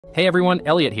Hey everyone,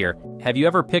 Elliot here. Have you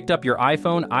ever picked up your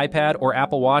iPhone, iPad, or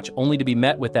Apple Watch only to be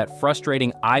met with that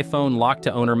frustrating iPhone lock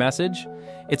to owner message?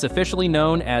 It's officially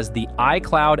known as the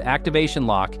iCloud activation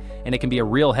lock, and it can be a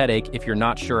real headache if you're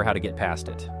not sure how to get past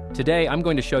it. Today, I'm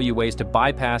going to show you ways to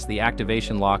bypass the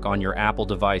activation lock on your Apple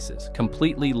devices,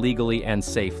 completely legally and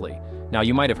safely. Now,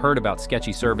 you might have heard about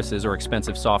sketchy services or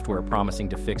expensive software promising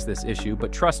to fix this issue,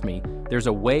 but trust me, there's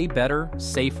a way better,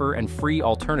 safer, and free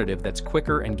alternative that's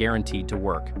quicker and guaranteed to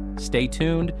work. Stay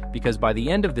tuned, because by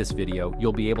the end of this video,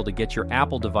 you'll be able to get your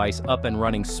Apple device up and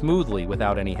running smoothly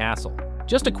without any hassle.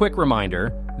 Just a quick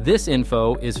reminder, this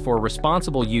info is for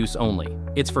responsible use only.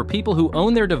 It's for people who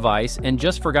own their device and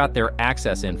just forgot their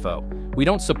access info. We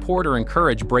don't support or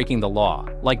encourage breaking the law,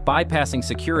 like bypassing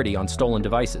security on stolen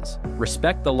devices.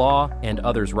 Respect the law and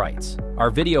others' rights.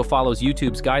 Our video follows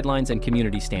YouTube's guidelines and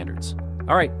community standards.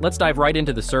 All right, let's dive right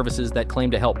into the services that claim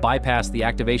to help bypass the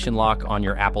activation lock on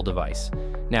your Apple device.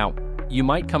 Now, you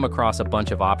might come across a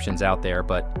bunch of options out there,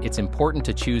 but it's important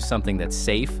to choose something that's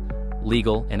safe,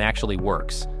 legal, and actually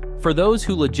works. For those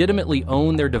who legitimately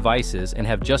own their devices and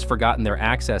have just forgotten their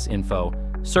access info,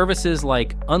 services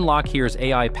like Unlock Here's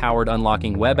AI-powered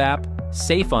unlocking web app,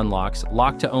 Safe Unlocks,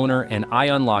 Lock to Owner, and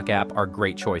iUnlock app are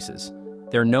great choices.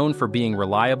 They're known for being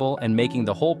reliable and making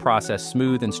the whole process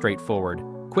smooth and straightforward.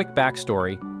 Quick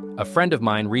backstory, a friend of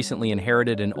mine recently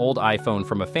inherited an old iPhone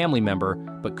from a family member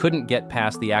but couldn't get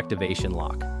past the activation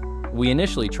lock. We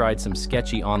initially tried some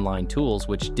sketchy online tools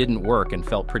which didn't work and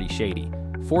felt pretty shady.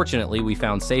 Fortunately, we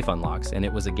found Safe Unlocks, and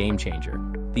it was a game changer.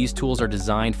 These tools are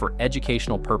designed for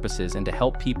educational purposes and to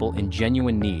help people in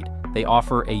genuine need. They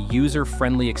offer a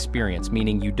user-friendly experience,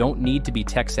 meaning you don't need to be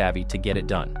tech-savvy to get it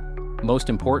done. Most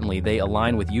importantly, they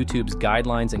align with YouTube's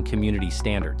guidelines and community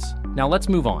standards. Now let's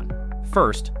move on.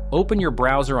 First, open your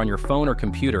browser on your phone or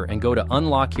computer and go to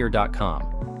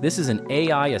unlockhere.com. This is an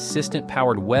AI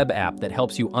assistant-powered web app that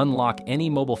helps you unlock any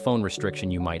mobile phone restriction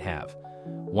you might have.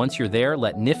 Once you're there,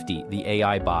 let Nifty, the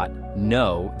AI bot,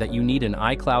 know that you need an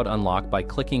iCloud unlock by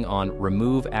clicking on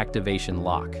Remove Activation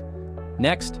Lock.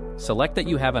 Next, select that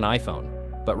you have an iPhone.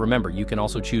 But remember, you can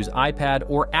also choose iPad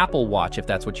or Apple Watch if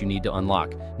that's what you need to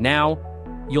unlock. Now,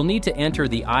 you'll need to enter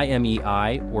the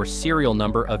IMEI or serial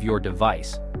number of your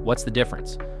device. What's the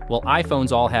difference? Well,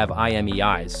 iPhones all have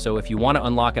IMEIs, so if you want to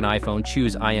unlock an iPhone,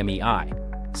 choose IMEI.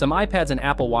 Some iPads and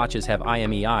Apple Watches have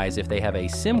IMEIs if they have a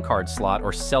SIM card slot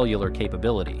or cellular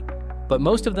capability. But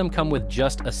most of them come with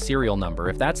just a serial number.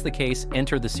 If that's the case,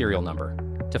 enter the serial number.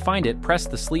 To find it, press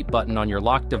the sleep button on your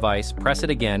locked device, press it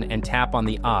again, and tap on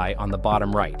the I on the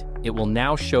bottom right. It will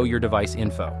now show your device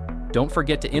info. Don't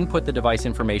forget to input the device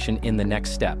information in the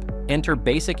next step. Enter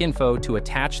basic info to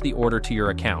attach the order to your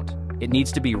account. It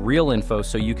needs to be real info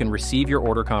so you can receive your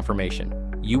order confirmation.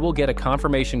 You will get a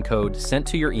confirmation code sent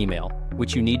to your email,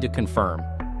 which you need to confirm.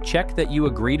 Check that you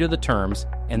agree to the terms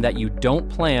and that you don't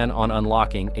plan on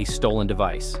unlocking a stolen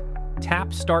device.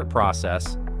 Tap Start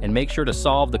Process and make sure to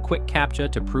solve the quick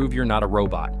CAPTCHA to prove you're not a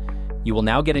robot. You will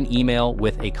now get an email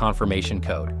with a confirmation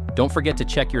code. Don't forget to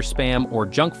check your spam or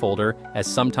junk folder, as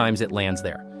sometimes it lands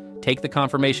there. Take the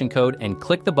confirmation code and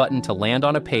click the button to land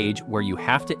on a page where you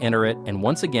have to enter it and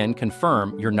once again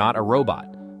confirm you're not a robot.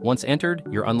 Once entered,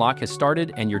 your unlock has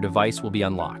started and your device will be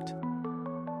unlocked.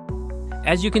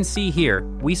 As you can see here,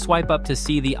 we swipe up to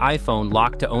see the iPhone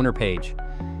Lock to Owner page.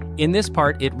 In this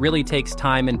part, it really takes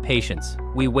time and patience.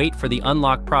 We wait for the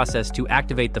unlock process to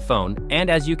activate the phone, and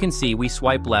as you can see, we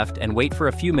swipe left and wait for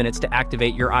a few minutes to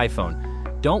activate your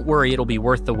iPhone. Don't worry, it'll be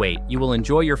worth the wait. You will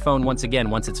enjoy your phone once again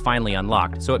once it's finally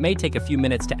unlocked, so it may take a few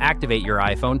minutes to activate your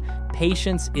iPhone.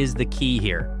 Patience is the key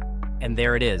here. And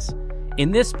there it is.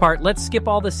 In this part, let's skip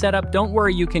all the setup. Don't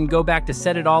worry, you can go back to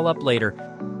set it all up later.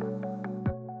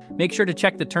 Make sure to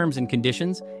check the terms and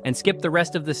conditions and skip the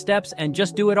rest of the steps and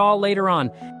just do it all later on.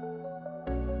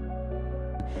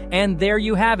 And there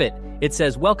you have it. It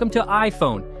says, "Welcome to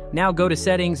iPhone." Now go to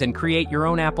Settings and create your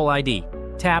own Apple ID.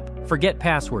 Tap Forget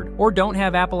Password, or don't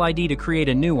have Apple ID to create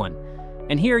a new one.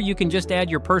 And here you can just add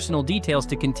your personal details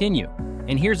to continue.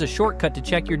 And here's a shortcut to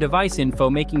check your device info,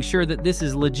 making sure that this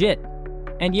is legit.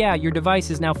 And yeah, your device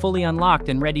is now fully unlocked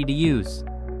and ready to use.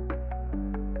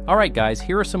 Alright guys,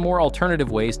 here are some more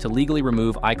alternative ways to legally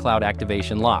remove iCloud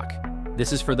activation lock.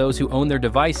 This is for those who own their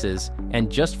devices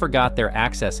and just forgot their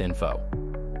access info.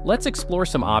 Let's explore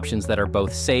some options that are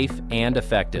both safe and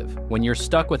effective. When you're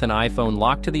stuck with an iPhone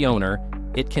locked to the owner,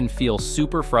 it can feel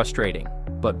super frustrating.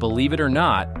 But believe it or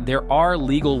not, there are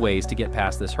legal ways to get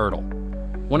past this hurdle.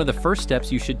 One of the first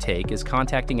steps you should take is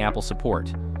contacting Apple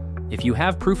support. If you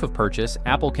have proof of purchase,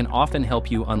 Apple can often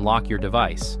help you unlock your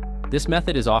device. This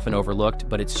method is often overlooked,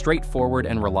 but it's straightforward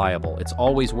and reliable. It's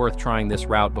always worth trying this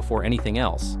route before anything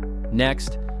else.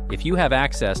 Next, if you have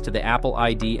access to the Apple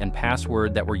ID and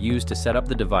password that were used to set up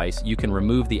the device, you can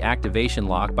remove the activation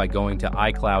lock by going to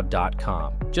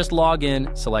iCloud.com. Just log in,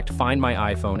 select Find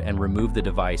My iPhone, and remove the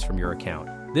device from your account.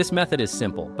 This method is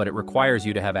simple, but it requires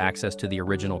you to have access to the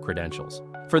original credentials.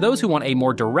 For those who want a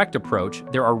more direct approach,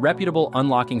 there are reputable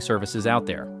unlocking services out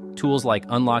there. Tools like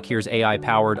Unlock Here's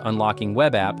AI-powered unlocking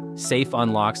web app, Safe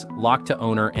Unlocks, Lock to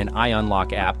Owner, and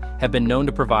iUnlock app have been known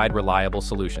to provide reliable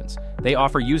solutions. They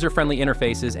offer user-friendly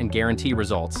interfaces and guarantee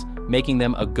results, making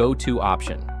them a go-to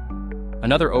option.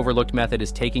 Another overlooked method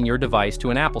is taking your device to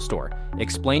an Apple store.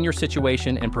 Explain your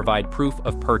situation and provide proof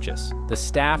of purchase. The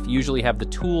staff usually have the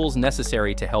tools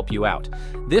necessary to help you out.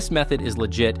 This method is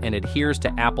legit and adheres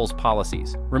to Apple's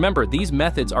policies. Remember, these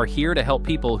methods are here to help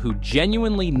people who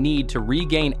genuinely need to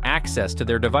regain access to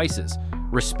their devices.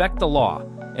 Respect the law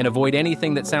and avoid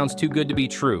anything that sounds too good to be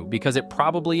true, because it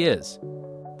probably is.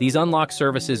 These unlock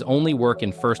services only work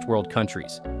in first world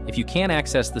countries. If you can't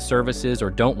access the services or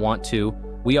don't want to,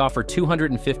 we offer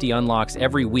 250 unlocks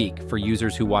every week for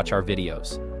users who watch our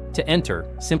videos. To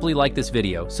enter, simply like this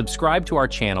video, subscribe to our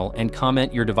channel, and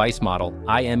comment your device model,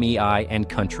 IMEI, and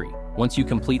country. Once you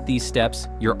complete these steps,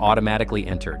 you're automatically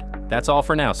entered. That's all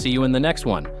for now. See you in the next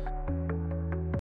one.